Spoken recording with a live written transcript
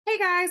Hey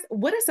guys,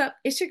 what is up?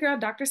 It's your girl,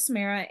 Dr.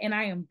 Samara, and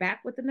I am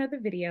back with another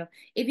video.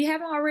 If you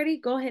haven't already,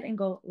 go ahead and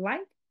go like,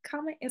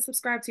 comment, and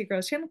subscribe to your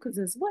girl's channel because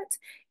it's what?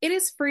 It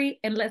is free,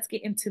 and let's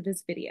get into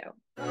this video.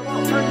 He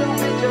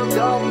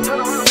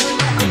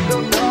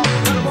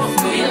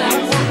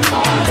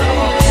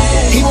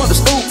want the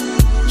scoop,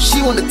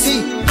 she want the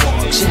tea,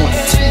 she want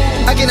the tea.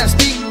 I cannot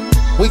speak,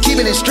 we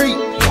keepin' it street,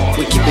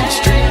 we keepin' it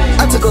street.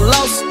 I took a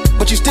loss,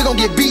 but you still gon'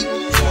 get beat,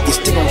 you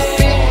still gon' get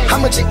beat. How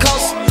much it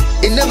costs?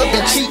 It never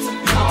been cheap.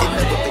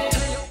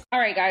 All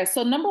right, guys.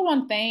 So number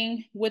one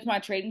thing with my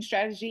trading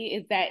strategy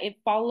is that it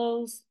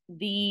follows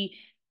the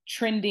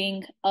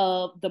trending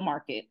of the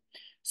market.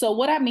 So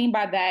what I mean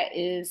by that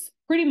is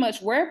pretty much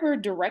wherever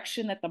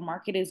direction that the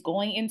market is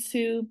going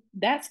into,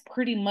 that's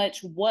pretty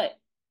much what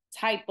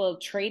type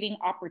of trading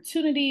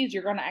opportunities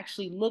you're going to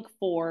actually look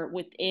for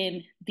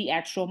within the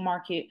actual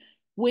market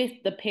with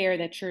the pair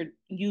that you're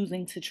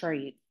using to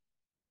trade.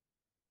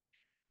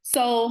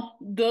 So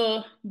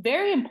the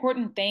very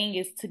important thing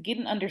is to get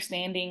an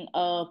understanding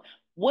of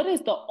what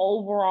is the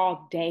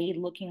overall day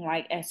looking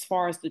like as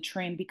far as the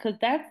trend, because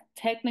that's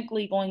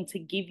technically going to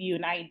give you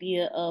an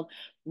idea of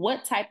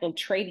what type of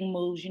trading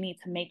moves you need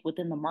to make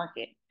within the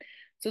market.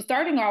 So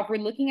starting off, we're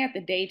looking at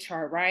the day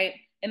chart, right?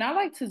 And I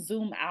like to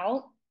zoom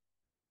out.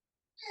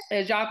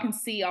 As y'all can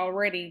see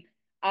already,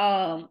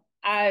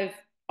 I've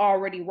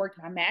already worked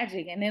my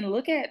magic. And then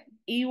look at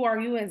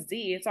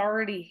EURUSD. It's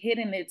already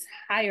hitting its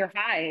higher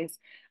highs.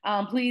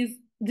 Please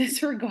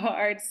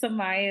disregard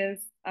Samaya's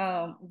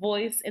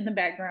voice in the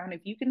background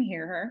if you can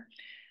hear her.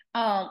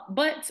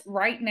 But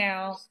right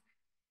now,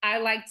 I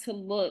like to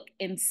look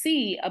and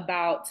see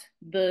about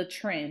the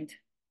trend.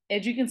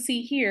 As you can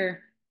see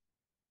here,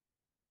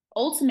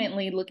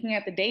 ultimately, looking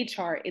at the day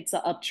chart, it's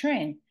an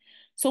uptrend.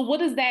 So what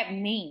does that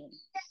mean?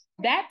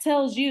 That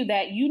tells you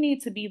that you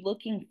need to be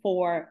looking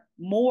for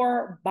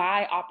more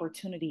buy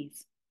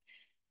opportunities.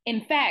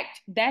 In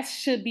fact, that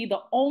should be the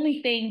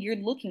only thing you're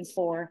looking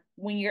for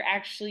when you're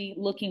actually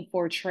looking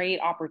for trade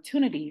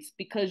opportunities,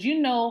 because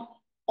you know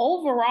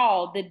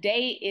overall the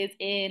day is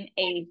in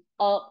a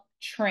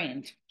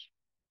uptrend.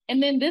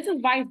 And then this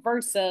is vice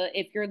versa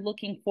if you're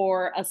looking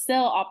for a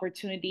sell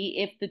opportunity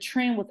if the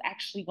trend was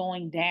actually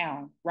going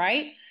down,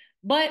 right?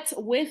 But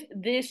with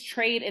this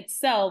trade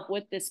itself,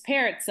 with this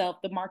pair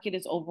itself, the market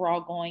is overall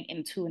going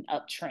into an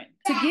uptrend.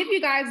 To give you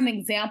guys an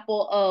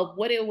example of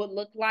what it would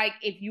look like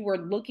if you were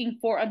looking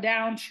for a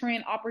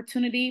downtrend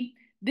opportunity,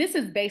 this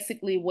is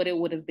basically what it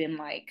would have been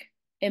like.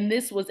 And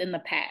this was in the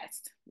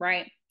past,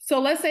 right? So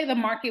let's say the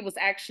market was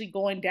actually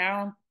going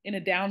down in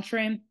a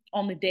downtrend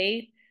on the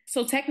day.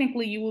 So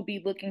technically you will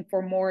be looking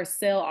for more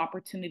sell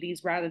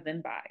opportunities rather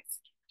than buys.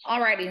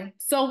 Alrighty,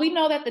 so we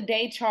know that the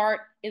day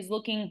chart is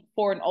looking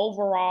for an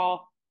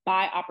overall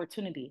buy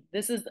opportunity.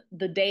 This is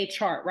the day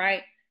chart,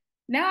 right?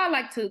 Now I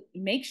like to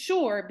make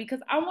sure, because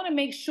I want to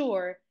make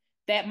sure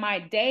that my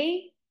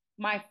day,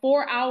 my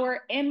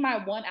 4-hour, and my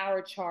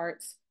 1-hour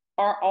charts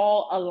are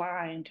all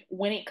aligned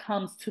when it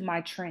comes to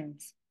my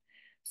trends.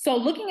 So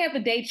looking at the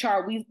day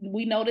chart,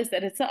 we notice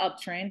that it's an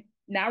uptrend.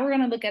 Now we're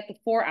going to look at the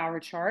 4-hour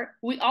chart.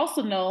 We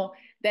also know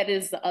that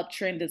is the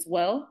uptrend as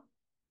well.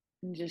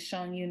 I'm just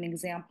showing you an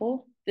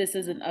example. This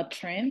is an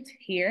uptrend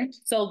here.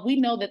 So we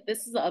know that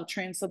this is an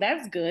uptrend. So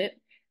that's good.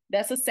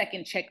 That's a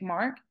second check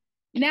mark.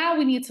 Now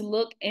we need to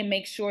look and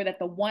make sure that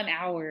the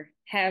 1-hour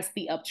has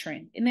the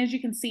uptrend. And as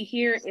you can see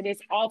here, it is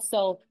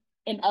also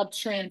an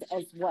uptrend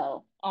as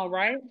well. All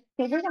right.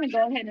 So we're going to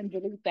go ahead and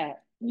delete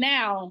that.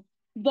 Now,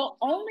 the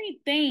only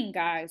thing,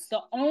 guys,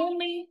 the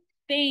only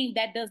thing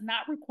that does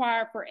not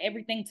require for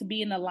everything to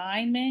be in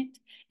alignment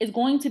is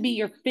going to be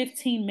your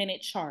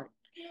 15-minute chart.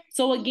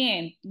 So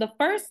again, the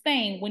first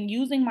thing when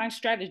using my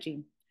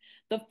strategy,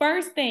 the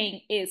first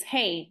thing is,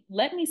 hey,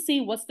 let me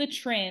see what's the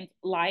trend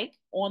like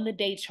on the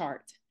day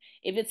chart.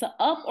 If it's an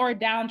up or a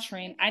down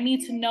trend, I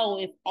need to know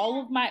if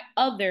all of my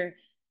other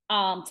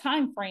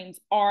time frames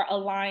are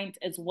aligned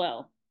as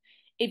well.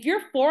 If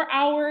your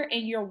 4-hour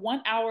and your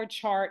 1-hour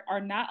chart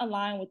are not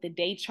aligned with the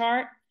day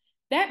chart,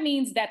 that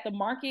means that the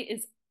market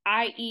is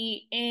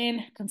i.e.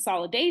 in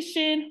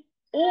consolidation,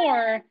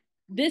 or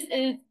this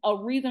is a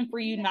reason for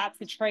you not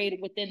to trade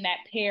within that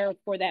pair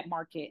for that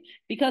market,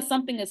 because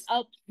something is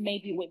up,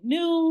 maybe with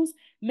news,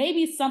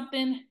 maybe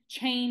something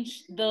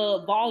changed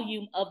the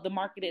volume of the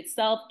market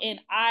itself. And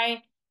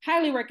I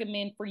highly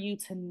recommend for you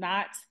to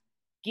not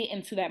get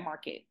into that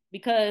market,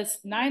 because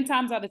 9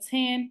 times out of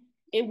 10,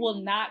 it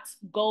will not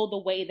go the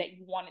way that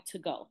you want it to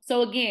go.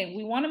 So again,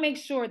 we want to make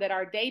sure that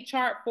our day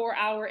chart,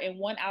 4-hour and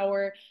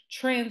 1-hour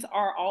trends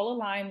are all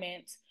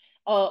alignment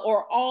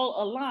or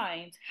all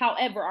aligned.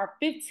 However, our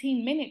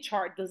 15-minute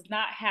chart does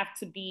not have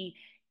to be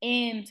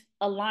in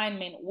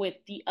alignment with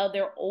the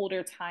other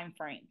older time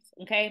frames.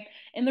 Okay.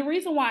 And the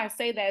reason why I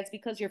say that is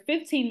because your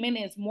 15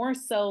 minutes more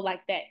so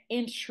like that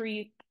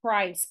entry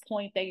price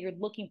point that you're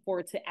looking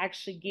for to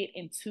actually get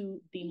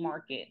into the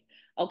market.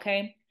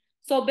 Okay.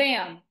 So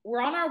bam,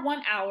 we're on our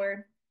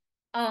 1-hour.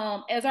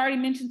 As I already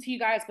mentioned to you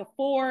guys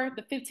before,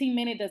 the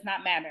 15-minute does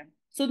not matter.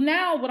 So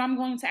now what I'm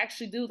going to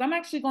actually do is I'm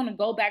actually going to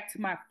go back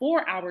to my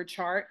 4-hour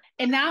chart,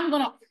 and now I'm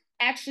going to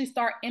actually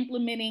start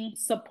implementing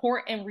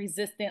support and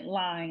resistant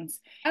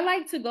lines. I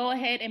like to go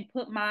ahead and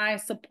put my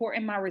support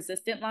and my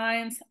resistant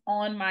lines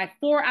on my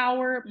 4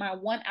 hour, my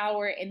 1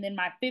 hour, and then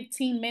my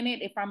 15 minute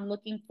if I'm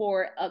looking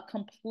for a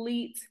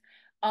complete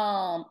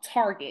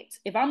target.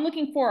 If I'm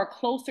looking for a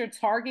closer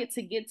target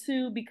to get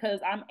to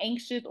because I'm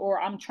anxious or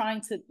I'm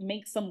trying to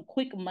make some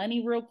quick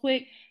money real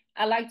quick,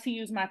 I like to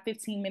use my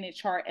 15-minute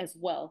chart as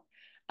well.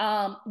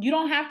 You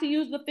don't have to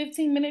use the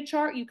 15-minute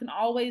chart. You can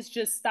always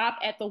just stop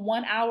at the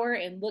 1 hour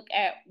and look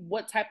at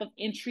what type of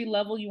entry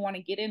level you want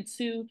to get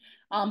into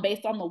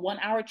based on the 1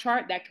 hour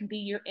chart. That can be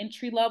your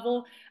entry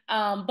level.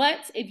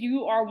 But if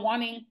you are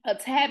wanting a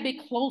tad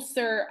bit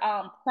closer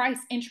price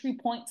entry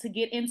point to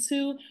get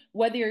into,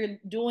 whether you're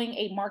doing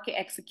a market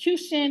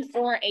execution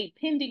or a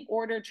pending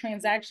order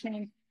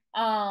transaction,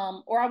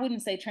 or I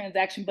wouldn't say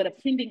transaction, but a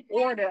pending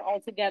order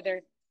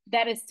altogether,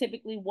 that is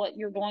typically what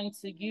you're going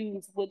to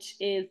use, which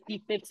is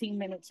the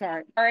 15-minute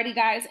chart. Alrighty,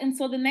 guys. And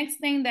so the next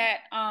thing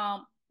that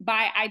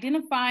by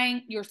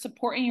identifying your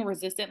support and your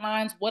resistant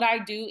lines, what I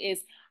do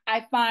is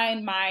I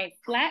find my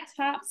flat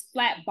tops,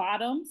 flat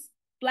bottoms,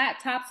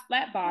 flat tops,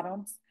 flat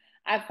bottoms.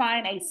 I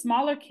find a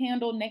smaller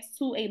candle next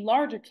to a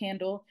larger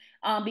candle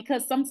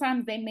because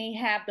sometimes they may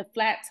have the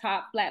flat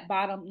top, flat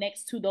bottom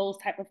next to those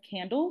type of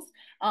candles.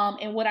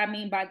 And what I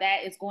mean by that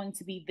is going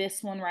to be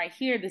this one right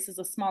here. This is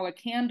a smaller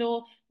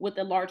candle with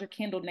a larger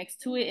candle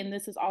next to it. And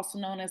this is also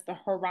known as the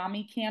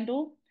Harami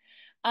candle.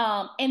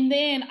 And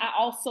then I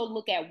also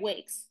look at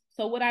wicks.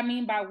 So what I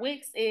mean by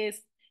wicks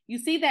is you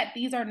see that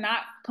these are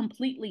not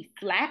completely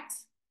flat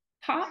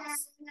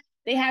tops.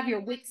 They have your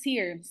wicks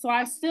here. So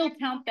I still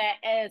count that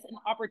as an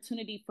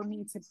opportunity for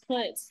me to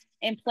put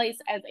in place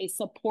as a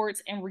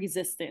support and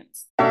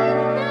resistance.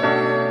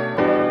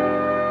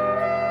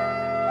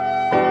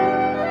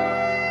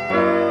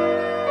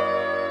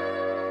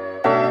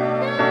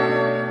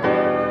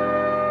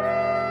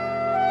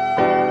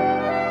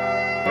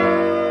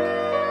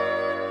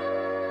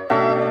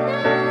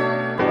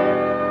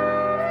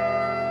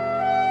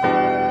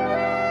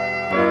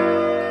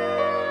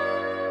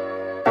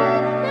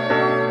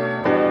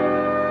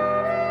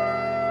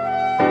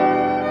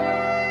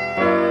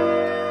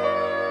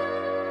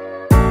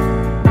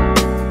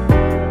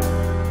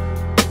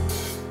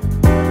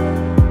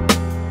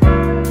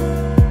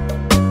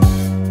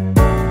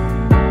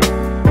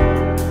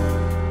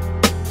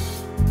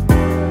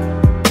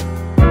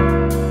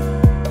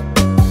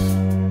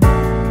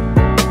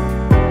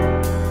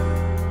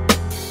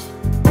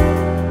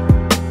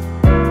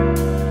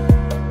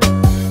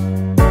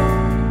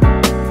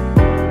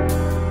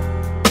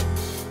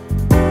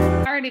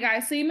 Alrighty,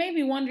 guys. So you may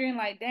be wondering,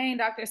 like, dang,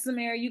 Dr.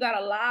 Samir, you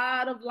got a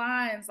lot of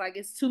lines. Like,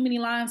 it's too many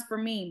lines for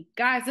me.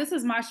 Guys, this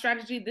is my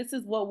strategy. This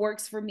is what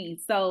works for me.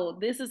 So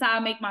this is how I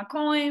make my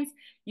coins.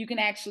 You can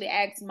actually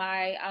ask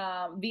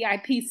my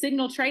VIP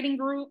signal trading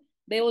group.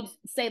 They will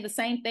say the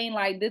same thing.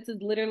 Like, this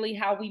is literally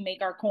how we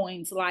make our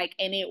coins. Like,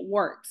 and it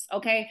works.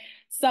 Okay.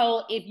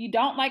 So if you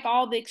don't like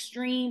all the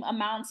extreme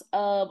amounts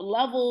of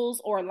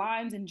levels or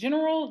lines in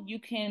general, you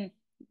can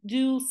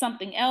do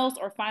something else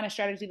or find a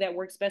strategy that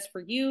works best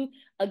for you.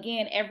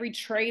 Again, every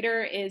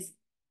trader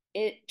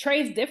it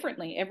trades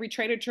differently. Every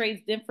trader trades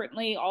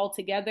differently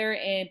altogether,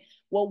 and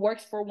what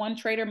works for one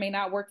trader may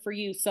not work for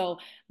you. So,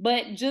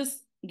 but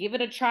just give it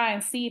a try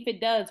and see if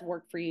it does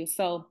work for you.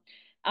 So,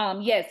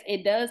 yes,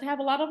 it does have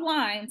a lot of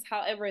lines.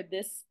 However,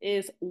 this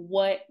is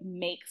what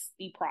makes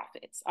the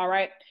profits. All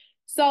right.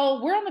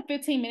 So we're on the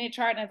 15-minute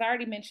chart, and as I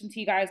already mentioned to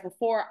you guys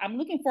before, I'm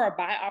looking for a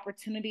buy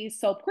opportunity.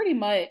 So pretty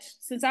much,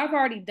 since I've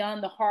already done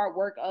the hard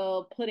work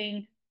of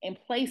putting and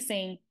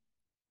placing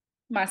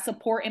my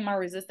support and my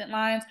resistant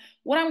lines,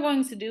 what I'm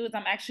going to do is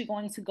I'm actually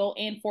going to go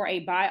in for a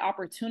buy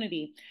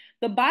opportunity.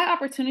 The buy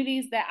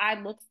opportunities that I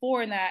look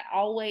for and that I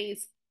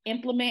always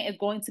implement is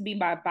going to be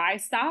my buy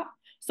stop.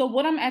 So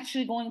what I'm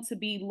actually going to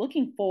be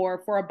looking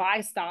for a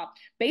buy stop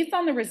based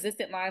on the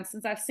resistant line,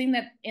 since I've seen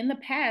that in the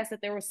past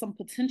that there was some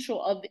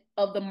potential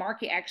of the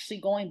market actually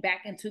going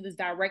back into this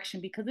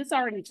direction because it's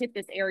already hit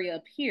this area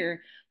up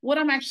here. What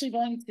I'm actually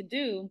going to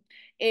do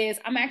is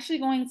I'm actually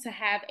going to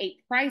have a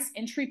price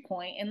entry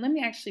point, and let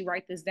me actually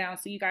write this down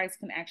so you guys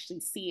can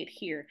actually see it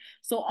here.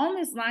 So on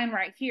this line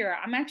right here,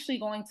 I'm actually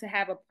going to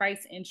have a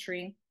price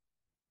entry.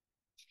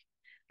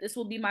 This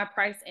will be my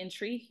price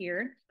entry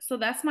here. So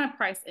that's my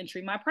price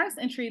entry. My price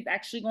entry is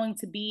actually going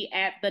to be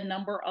at the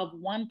number of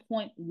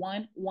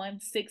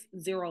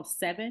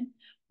 1.11607.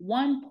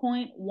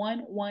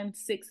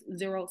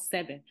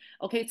 1.11607.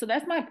 Okay, so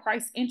that's my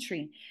price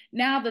entry.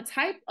 Now, the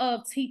type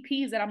of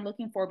TPs that I'm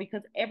looking for,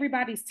 because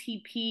everybody's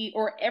TP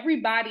or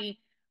everybody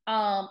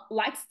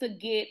likes to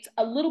get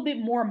a little bit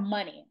more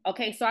money.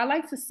 Okay, so I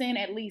like to send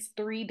at least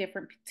 3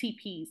 different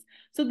TPs.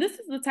 So this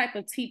is the type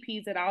of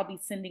TPs that I'll be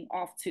sending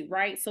off to,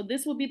 right? So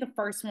this will be the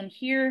first one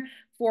here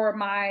for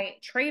my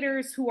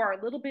traders who are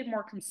a little bit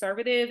more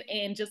conservative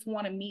and just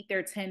want to meet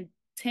their 10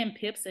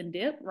 pips and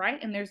dip,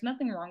 right? And there's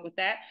nothing wrong with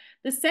that.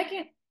 The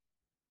second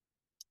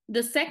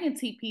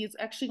TP is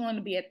actually going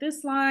to be at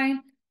this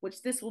line,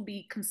 which this will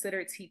be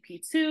considered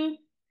TP2.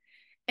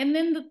 And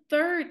then the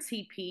third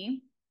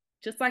TP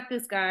just like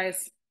this,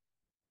 guys,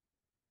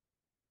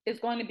 is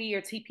going to be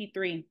your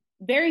TP3.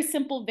 Very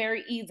simple,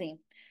 very easy.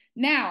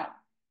 Now,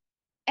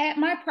 at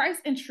my price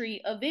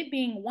entry of it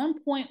being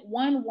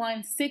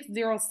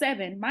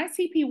 1.11607, my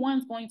TP1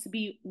 is going to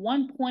be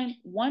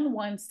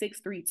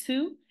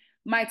 1.11632.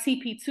 My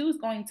TP2 is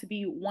going to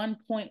be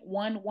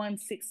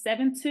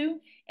 1.11672.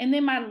 And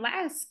then my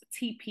last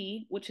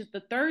TP, which is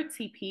the third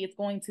TP, is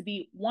going to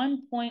be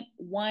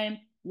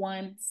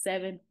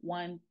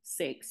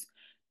 1.11716.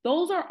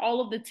 Those are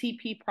all of the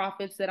TP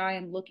profits that I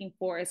am looking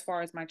for as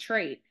far as my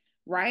trade,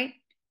 right?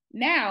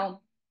 Now,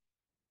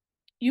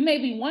 you may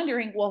be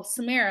wondering, well,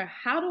 Samara,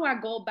 how do I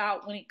go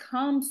about when it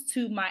comes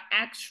to my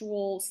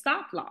actual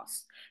stop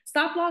loss?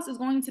 Stop loss is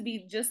going to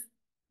be just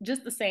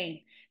the same.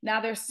 Now,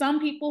 there's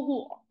some people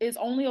who is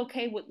only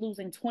okay with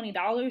losing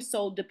 $20.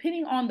 So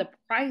depending on the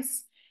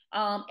price,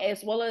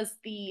 as well as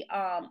the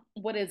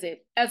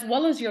as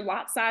well as your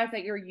lot size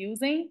that you're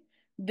using,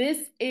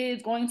 this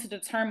is going to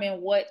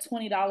determine what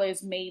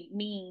 $20 may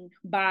mean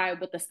by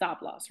with the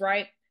stop loss,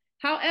 right?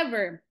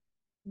 However,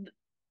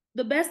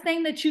 the best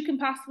thing that you can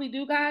possibly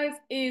do, guys,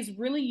 is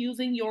really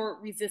using your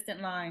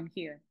resistant line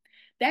here.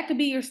 That could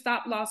be your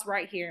stop loss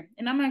right here.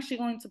 And I'm actually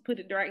going to put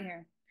it right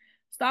here.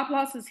 Stop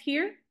loss is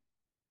here.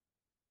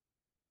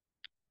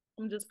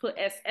 I'm just put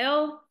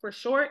SL for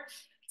short.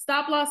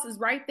 Stop loss is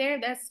right there.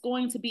 That's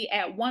going to be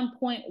at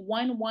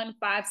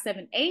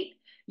 1.11578.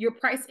 Your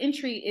price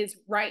entry is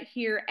right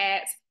here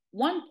at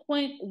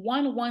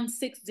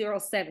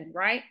 1.11607,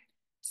 right?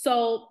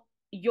 So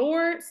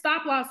your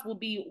stop loss will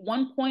be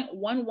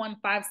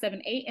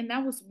 1.11578, and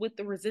that was with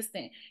the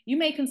resistant. You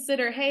may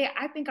consider, hey,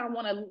 I think I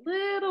want a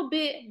little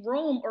bit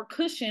room or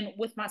cushion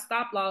with my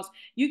stop loss.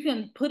 You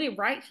can put it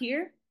right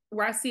here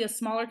where I see a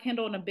smaller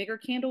candle and a bigger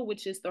candle,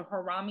 which is the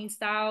Harami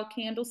style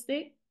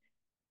candlestick.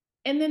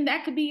 And then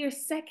that could be your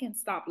second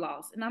stop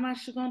loss. And I'm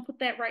actually going to put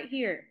that right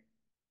here.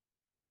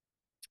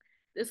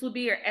 This will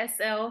be your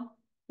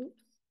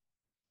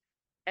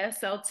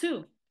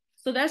SL2.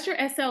 So that's your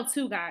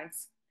SL2,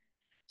 guys.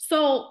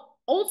 So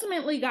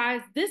ultimately,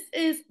 guys, this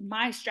is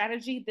my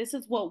strategy. This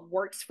is what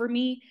works for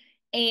me.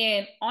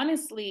 And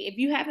honestly, if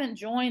you haven't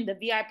joined the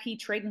VIP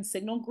Trading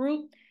Signal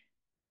group,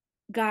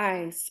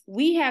 guys,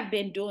 we have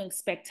been doing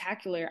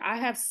spectacular. I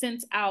have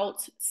sent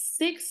out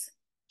six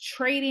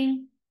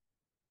trading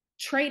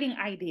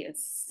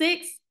ideas,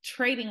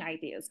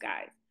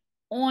 guys,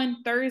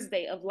 on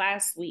Thursday of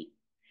last week.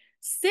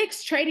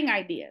 6 trading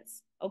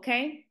ideas,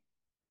 okay?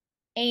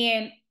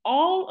 And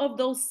all of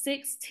those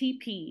 6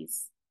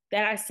 TPs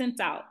that I sent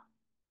out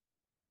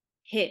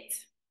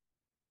hit.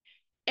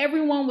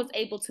 Everyone was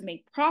able to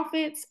make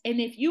profits. And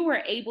if you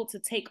were able to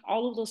take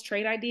all of those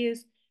trade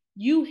ideas,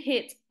 you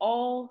hit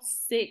all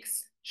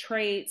 6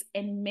 trades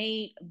and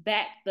made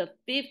back the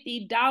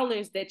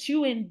 $50 that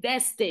you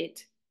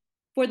invested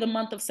for the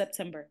month of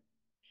September.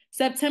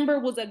 September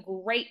was a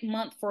great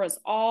month for us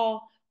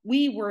all.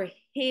 We were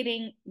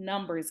hitting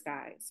numbers,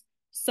 guys.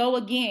 So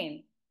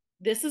again,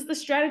 this is the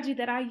strategy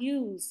that I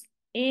use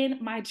in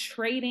my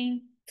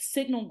trading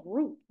signal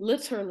group.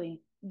 Literally,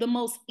 the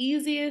most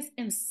easiest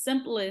and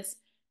simplest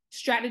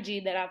strategy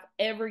that I've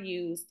ever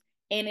used.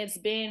 And it's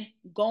been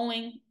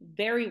going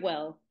very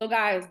well. So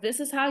guys, this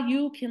is how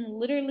you can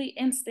literally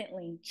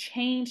instantly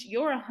change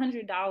your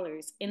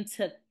 $100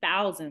 into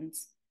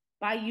thousands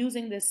by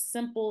using this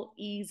simple,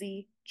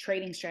 easy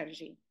trading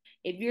strategy.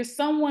 If you're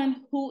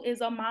someone who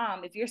is a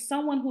mom, if you're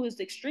someone who is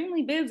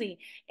extremely busy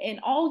and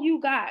all you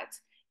got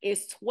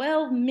is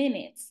 12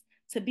 minutes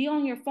to be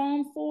on your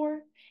phone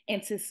for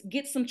and to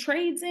get some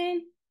trades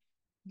in,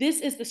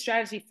 this is the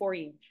strategy for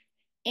you.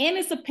 And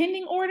it's a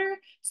pending order.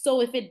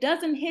 So if it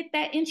doesn't hit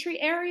that entry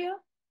area,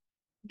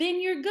 then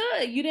you're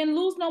good. You didn't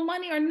lose no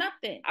money or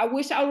nothing. I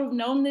wish I would have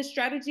known this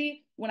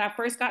strategy when I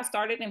first got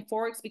started in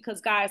Forex because,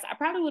 guys, I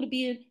probably would have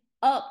been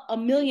up a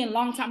million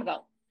long time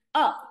ago.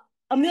 Up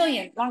a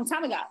million long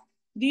time ago.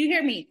 Do you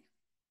hear me?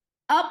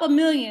 Up a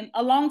million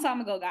a long time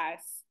ago, guys.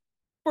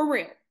 For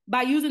real.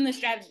 By using this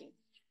strategy.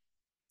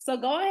 So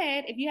go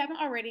ahead, if you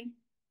haven't already,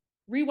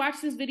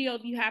 rewatch this video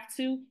if you have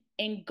to,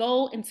 and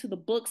go into the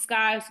books,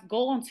 guys.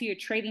 Go onto your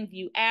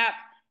TradingView app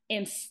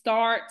and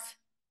start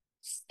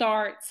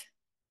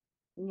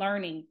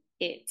learning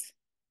it.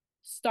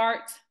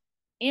 Start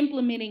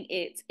implementing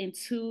it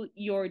into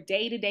your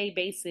day-to-day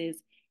basis,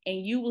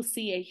 and you will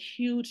see a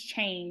huge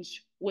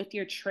change with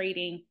your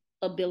trading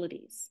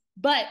abilities.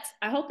 But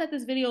I hope that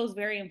this video is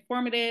very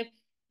informative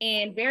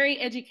and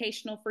very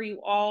educational for you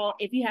all.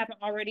 If you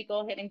haven't already, go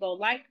ahead and go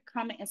like,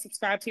 comment, and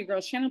subscribe to your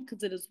girl's channel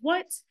because it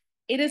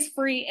is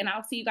free, and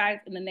I'll see you guys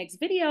in the next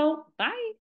video. Bye.